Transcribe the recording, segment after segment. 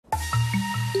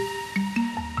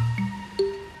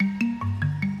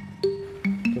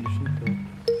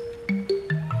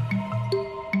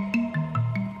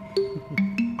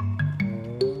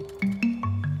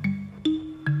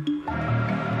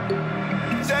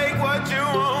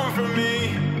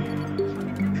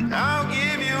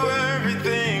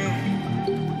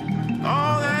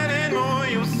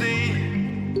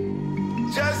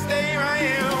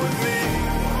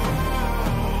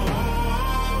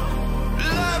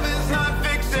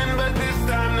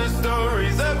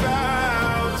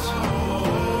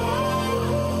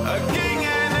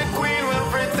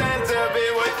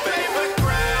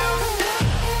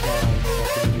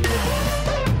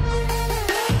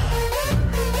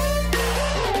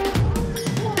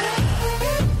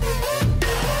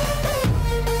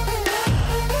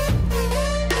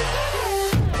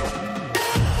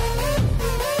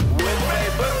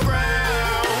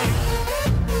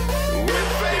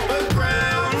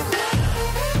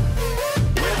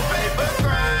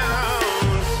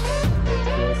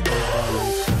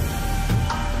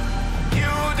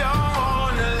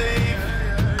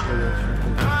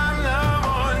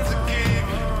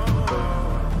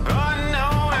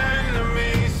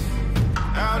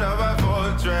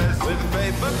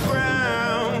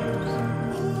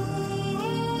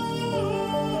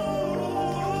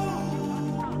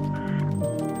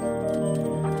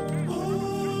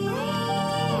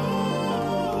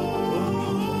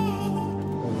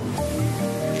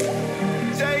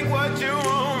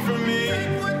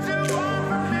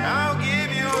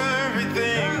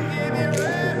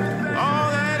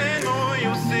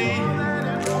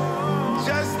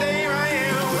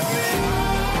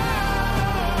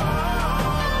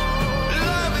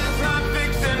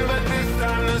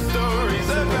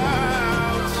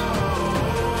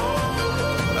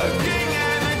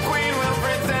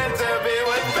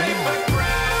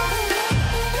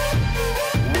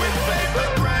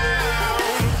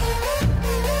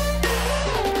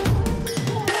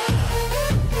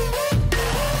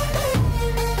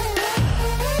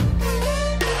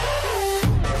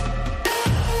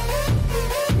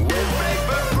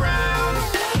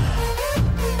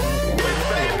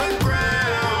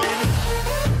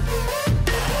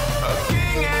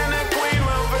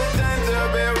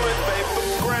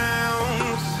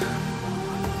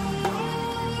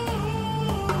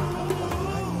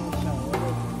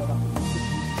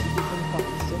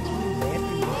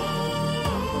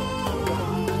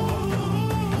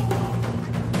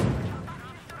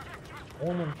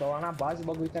na base, o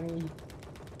bagulho tá me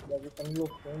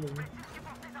locando, né?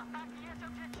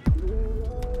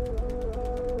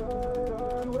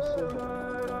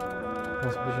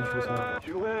 Nossa, pra gente ver.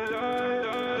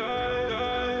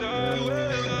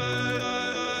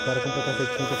 O cara com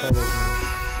cacetinho que eu falei.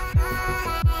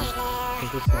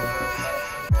 55.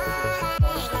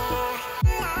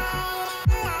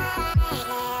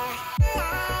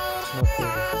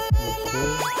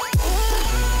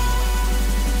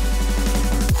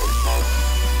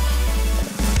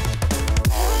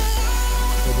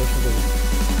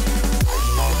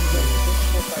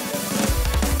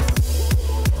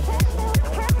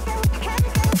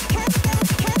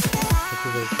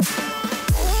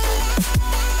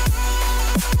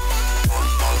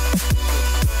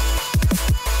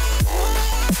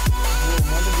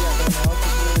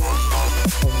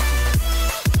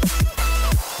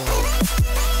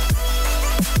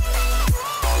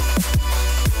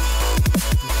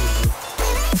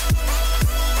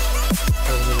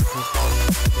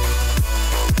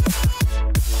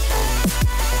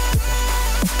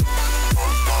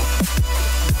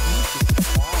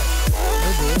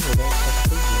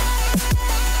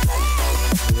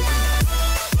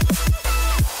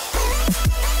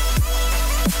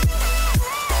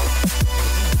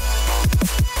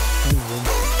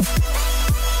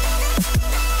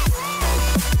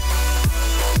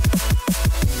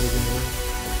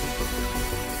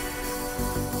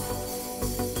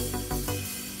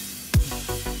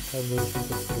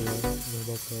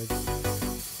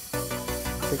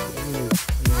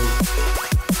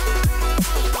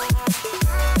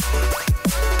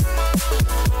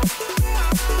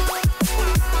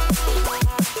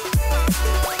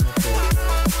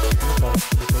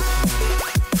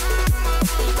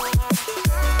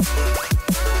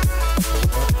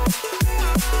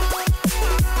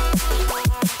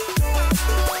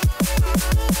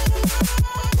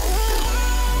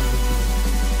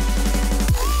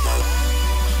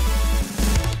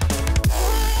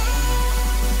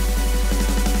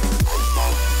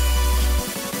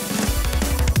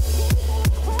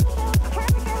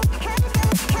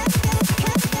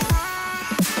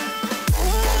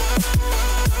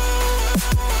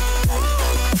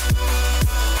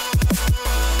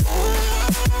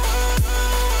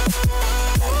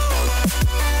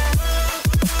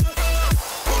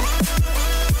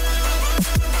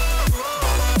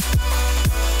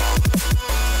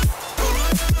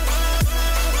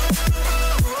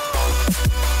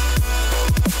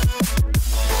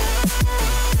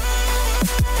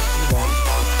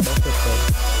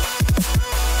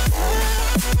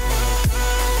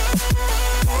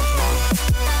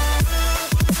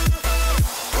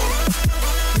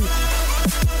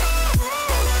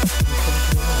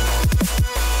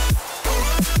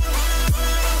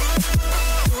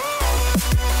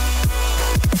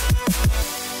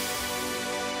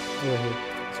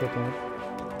 Soltando.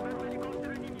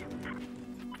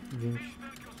 20.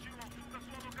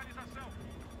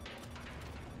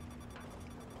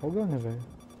 Rogando, velho.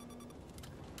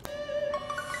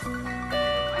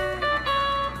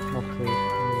 Ok.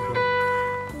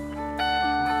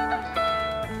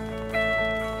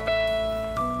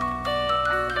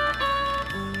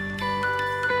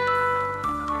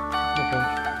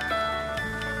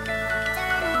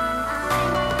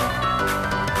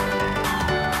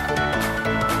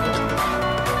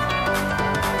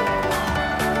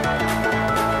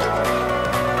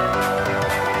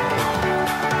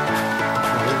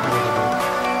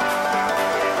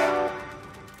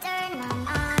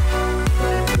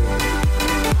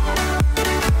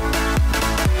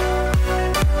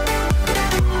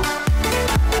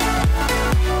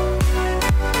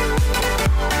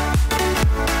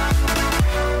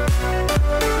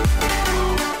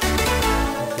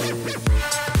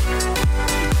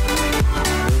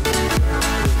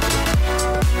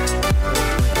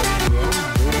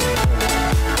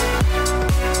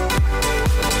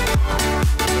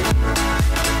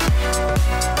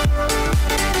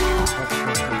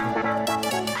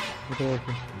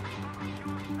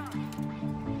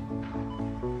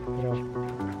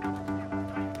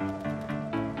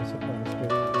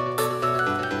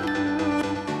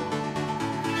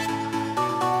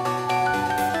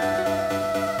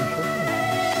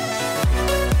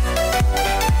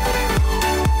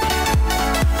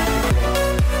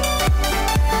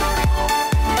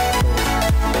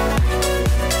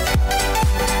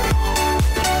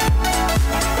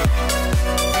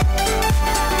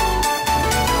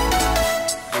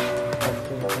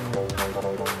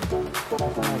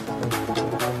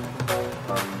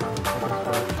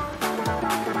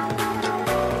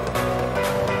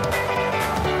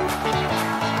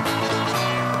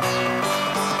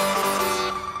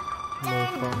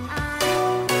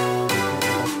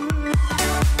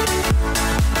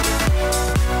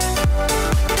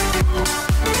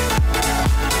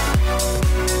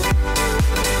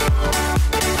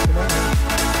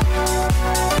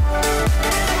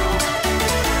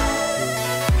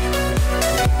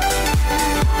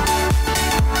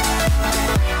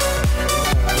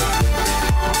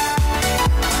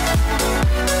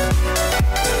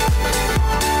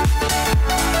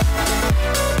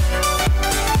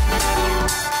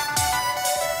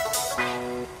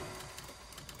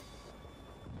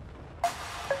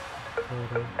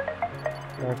 Foi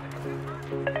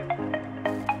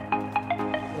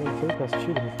o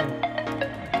castilho, não foi?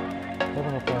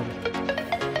 Tava na praia.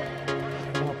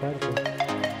 Tava na praia, foi.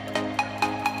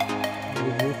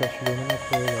 Ele viu o castilho e não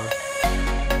matou ele, eu acho.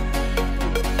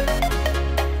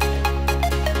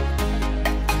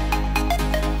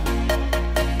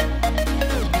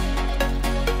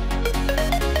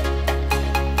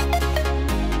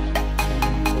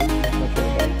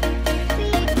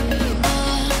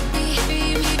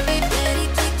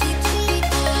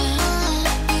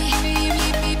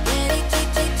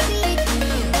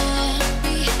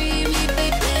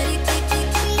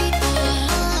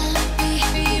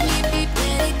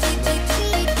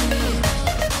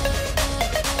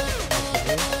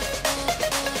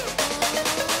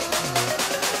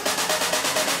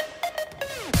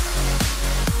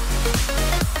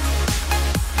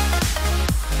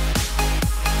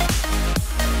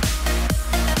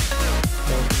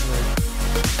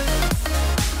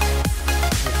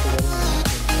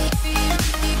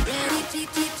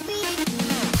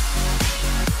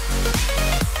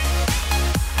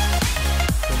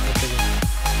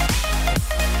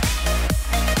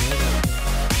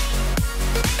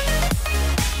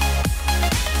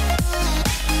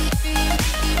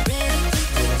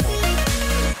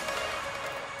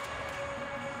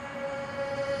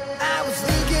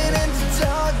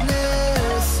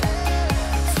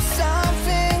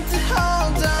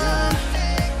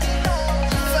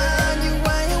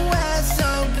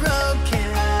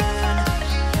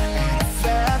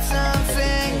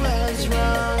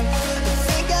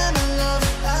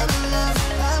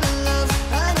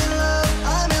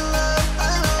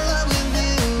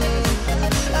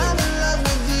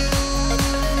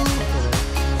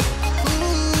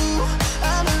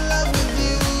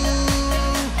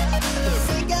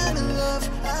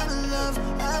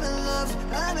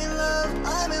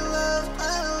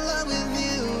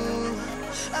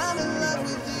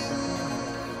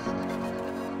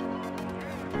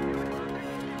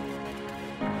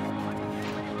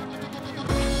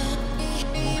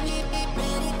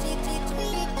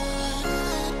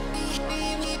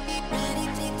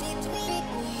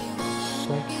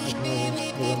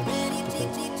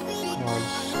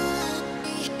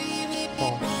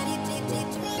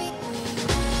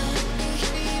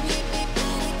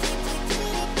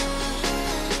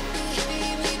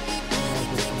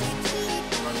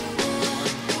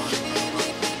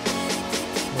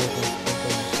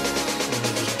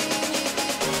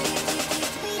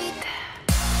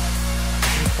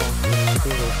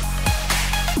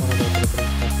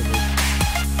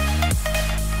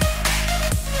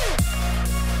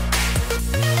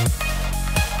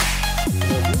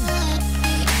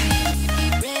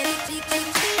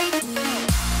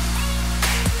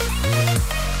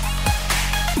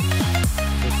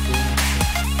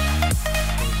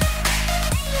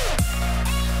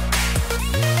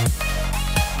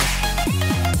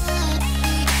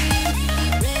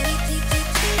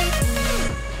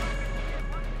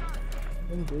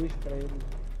 Pra ele.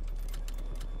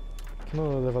 Aqui no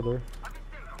elevador.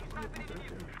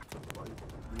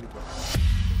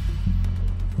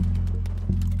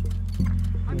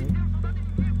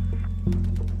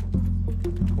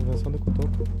 Convenção de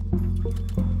Cotoco.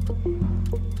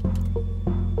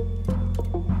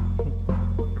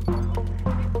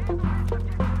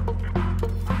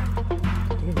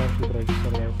 Tudo embaixo do prédio, tá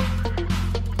ligado?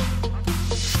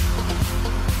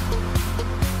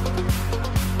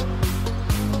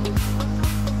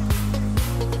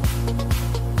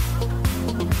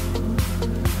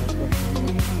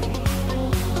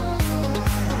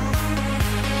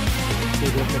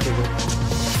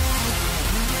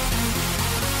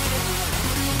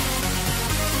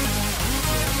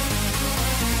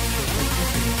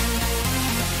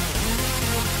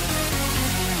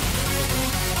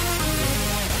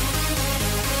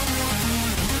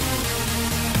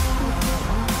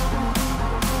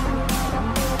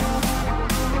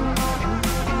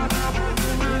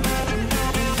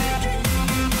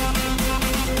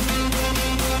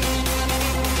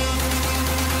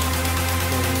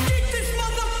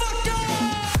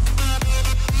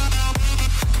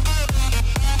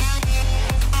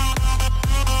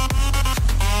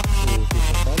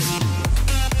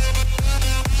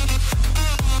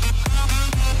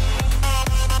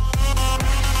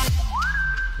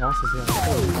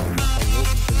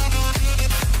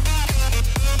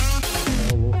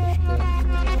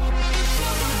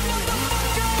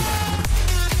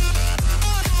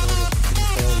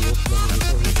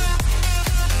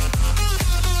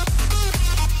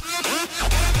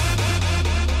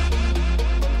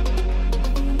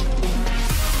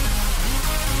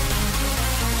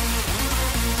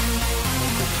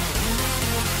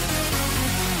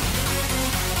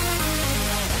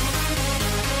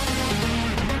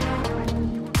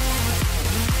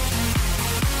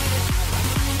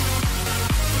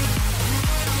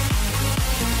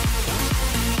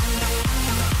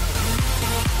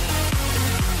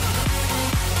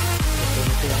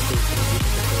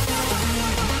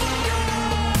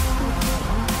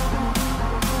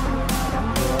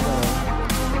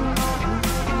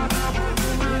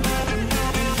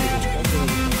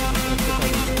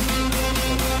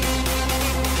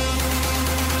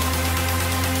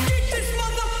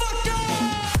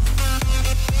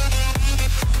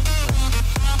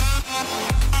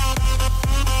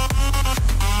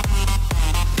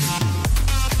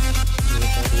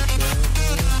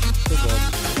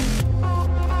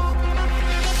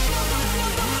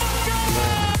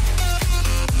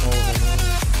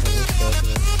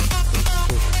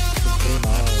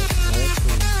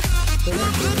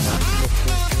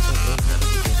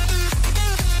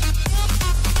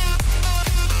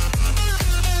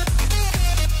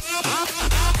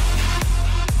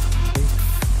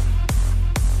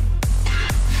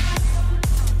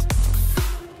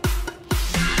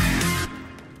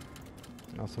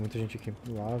 muita gente aqui.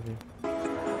 Lave.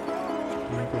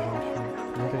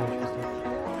 Muita gente que está.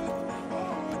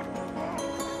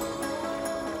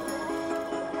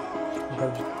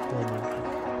 De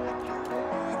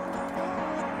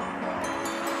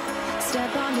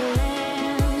Step on the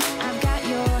land, I've got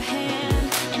your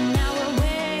hand, and now we're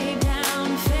way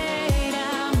down, fade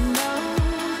out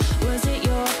low. Was it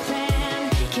your plan?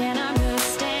 Can't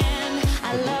understand.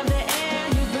 I love the air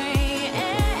you bring,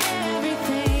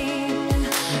 everything.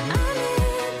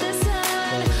 Amid the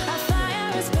sun, a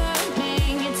fire is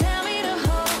burning. You tell me to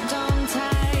hold on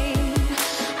tight.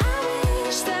 I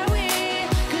wish that we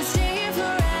could stay here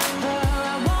forever.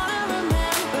 I wanna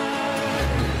remember.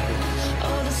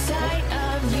 Oh, the sight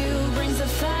of you brings a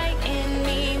fight in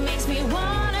me, makes me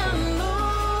wanna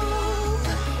move.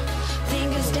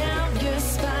 Fingers down your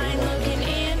spine, looking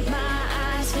in my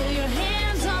eyes, feel your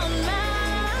hands on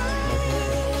mine.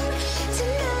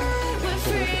 Tonight we're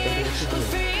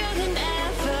freer than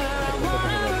ever. I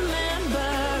wanna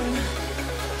remember.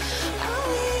 Oh,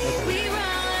 we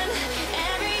run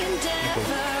every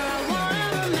endeavor. I wanna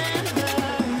remember.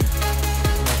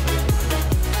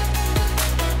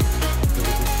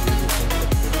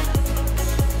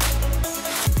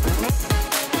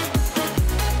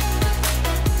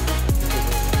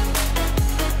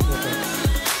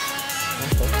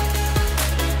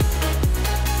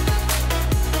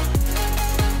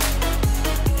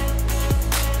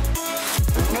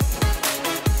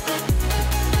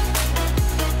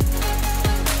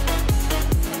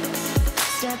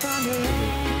 Step on the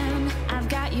land, I've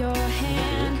got your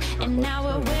hand, and now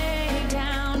we're way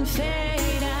down,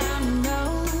 fade out.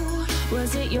 No,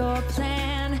 was it your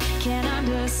plan? Can't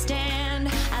understand.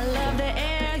 I love the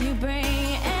air you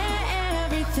bring,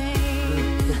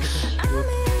 everything.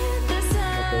 Amid the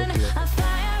sun, a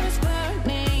fire is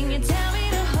burning. You tell me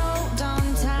to hold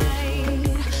on tight.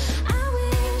 I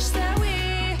wish that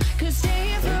we could stay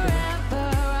here forever.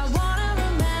 I wanna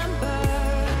remember.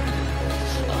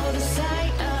 Oh, the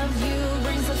sight of you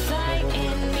brings a fight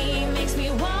in me, makes me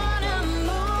wanna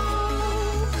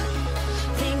move.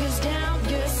 Fingers down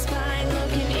your spine,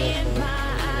 looking in my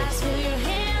eyes, feel your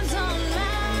hands on mine.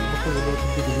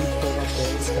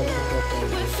 Tonight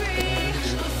we're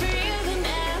freer than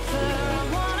ever. I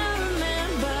wanna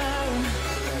remember.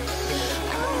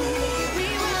 Oh, we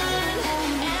run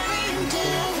every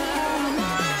endeavor. I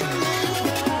wanna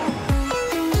remember.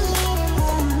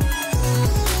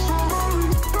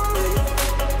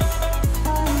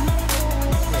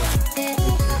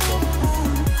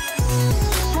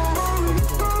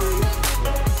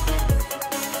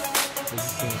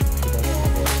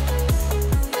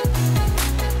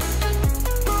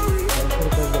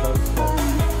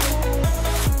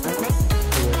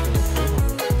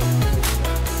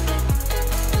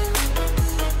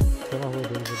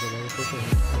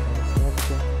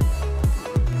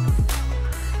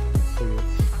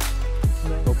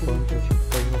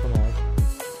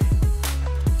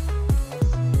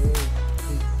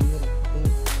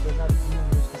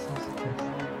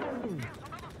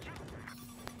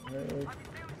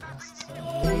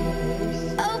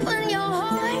 Open your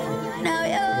heart, now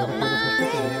you're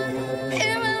mine.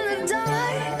 Here in the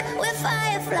dark with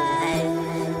fireflies.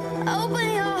 Open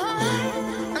your heart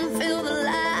and feel the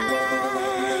light.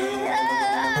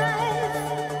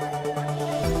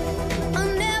 I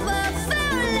never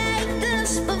felt like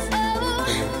this before.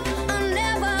 I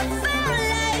never felt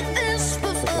like this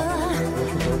before.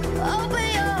 Open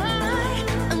your heart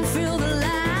and feel the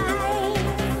light.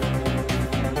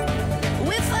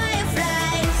 With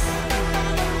fireflies.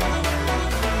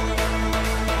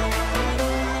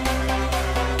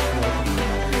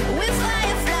 With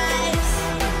fireflies.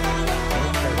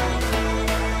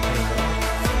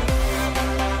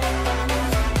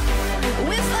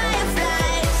 With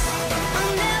fireflies. I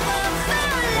never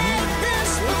felt like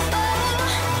this before.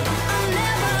 I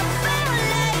never felt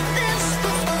like this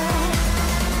before.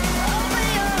 Open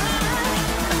your heart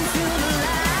and feel the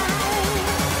light.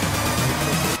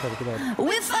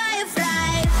 With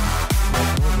fireflies.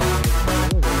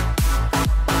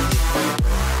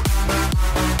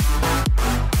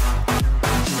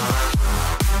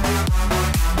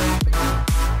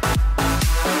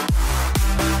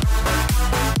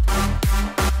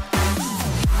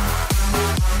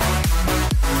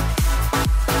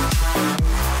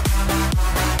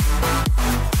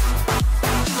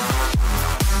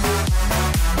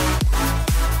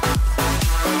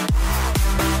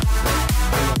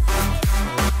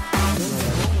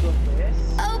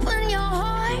 Open your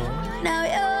heart, now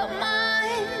you're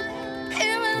mine.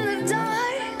 Here in the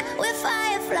dark with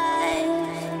fireflies.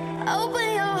 Open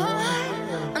your heart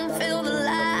and feel the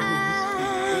light.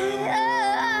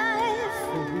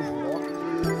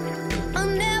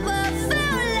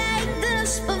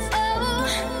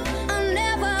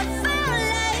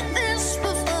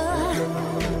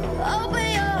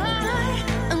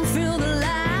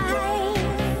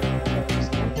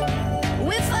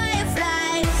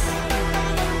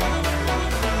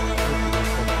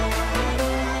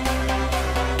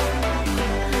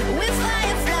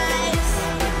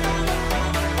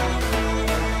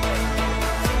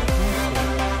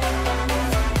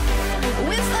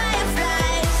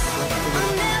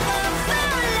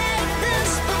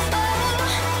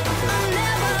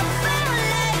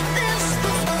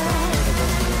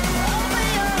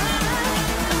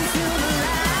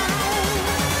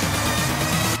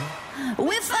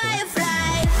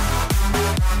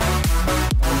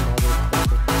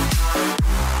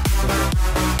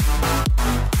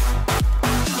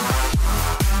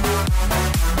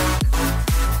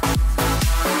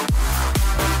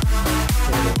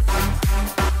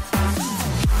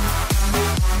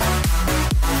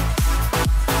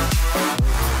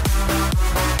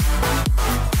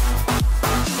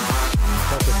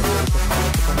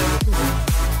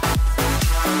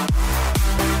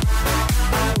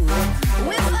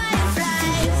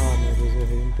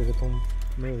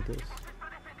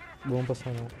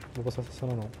 passar não. Vou passar essa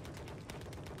cena não.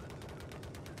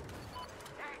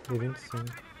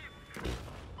 B25.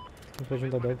 Tem que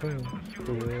ajudar 10 pra mim.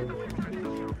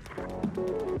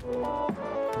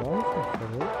 Vamos, por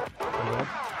favor.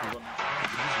 Obrigado.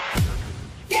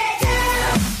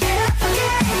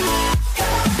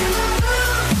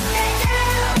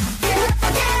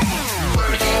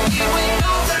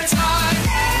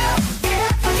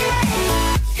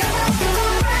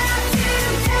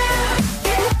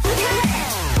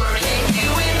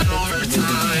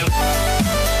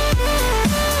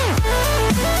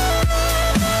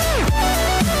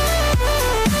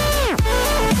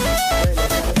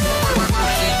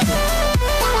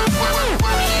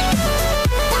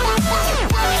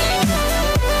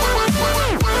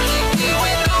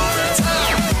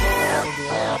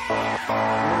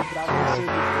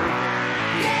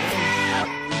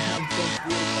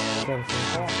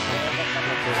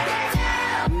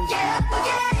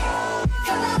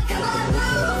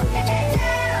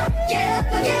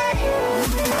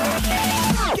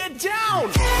 Get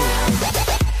down!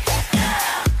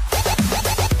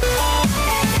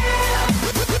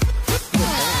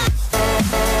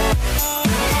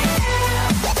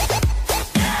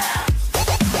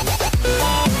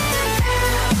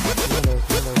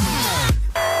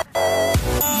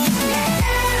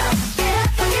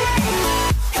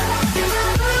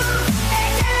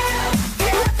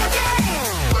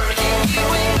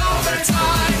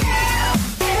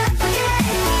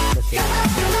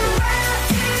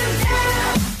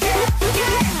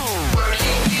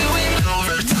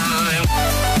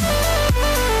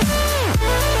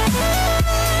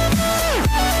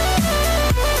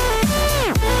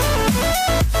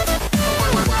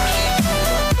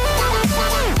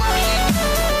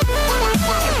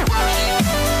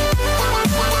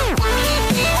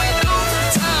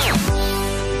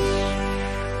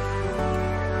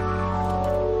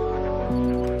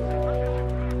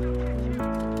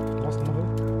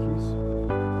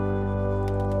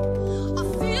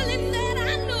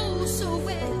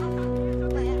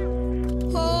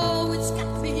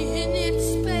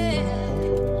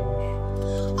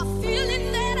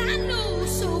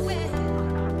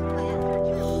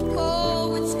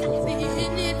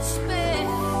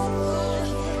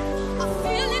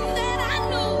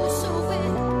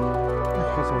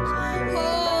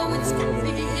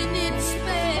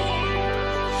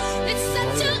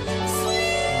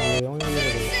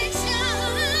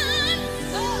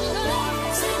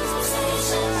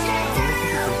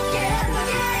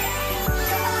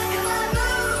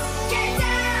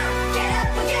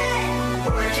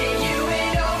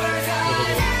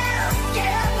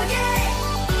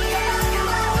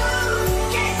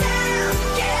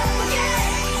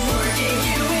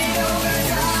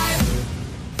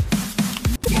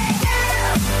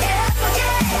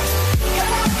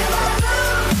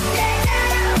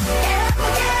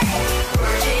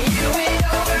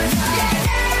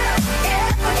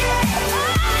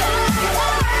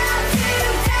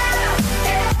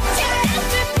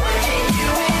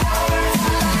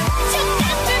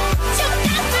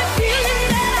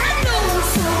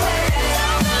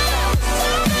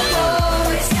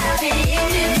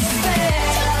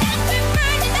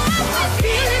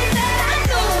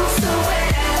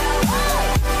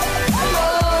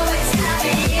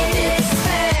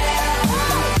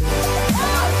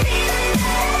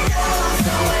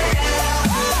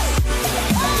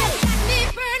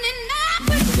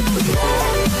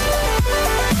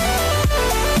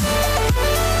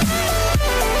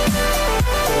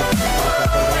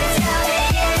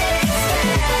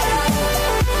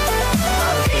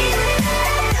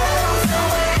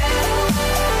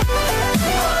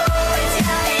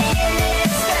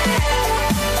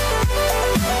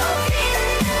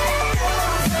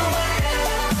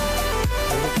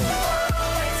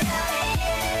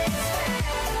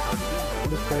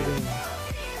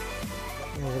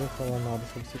 Não vou falar nada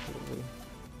sobre esse jogo.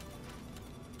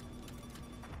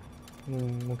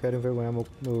 Não quero envergonhar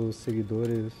meus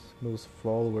seguidores, meus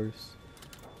followers,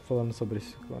 falando sobre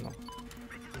esse canal.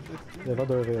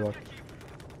 Elevador veio lá.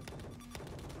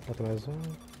 Bota mais um.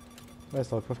 Vai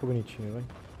só, vai ficar bonitinho, vai.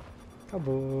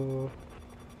 Acabou.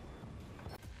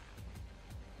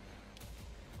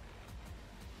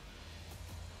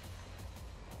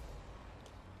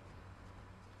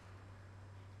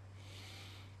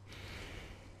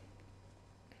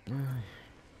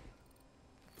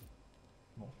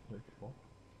 Bom, foi bom.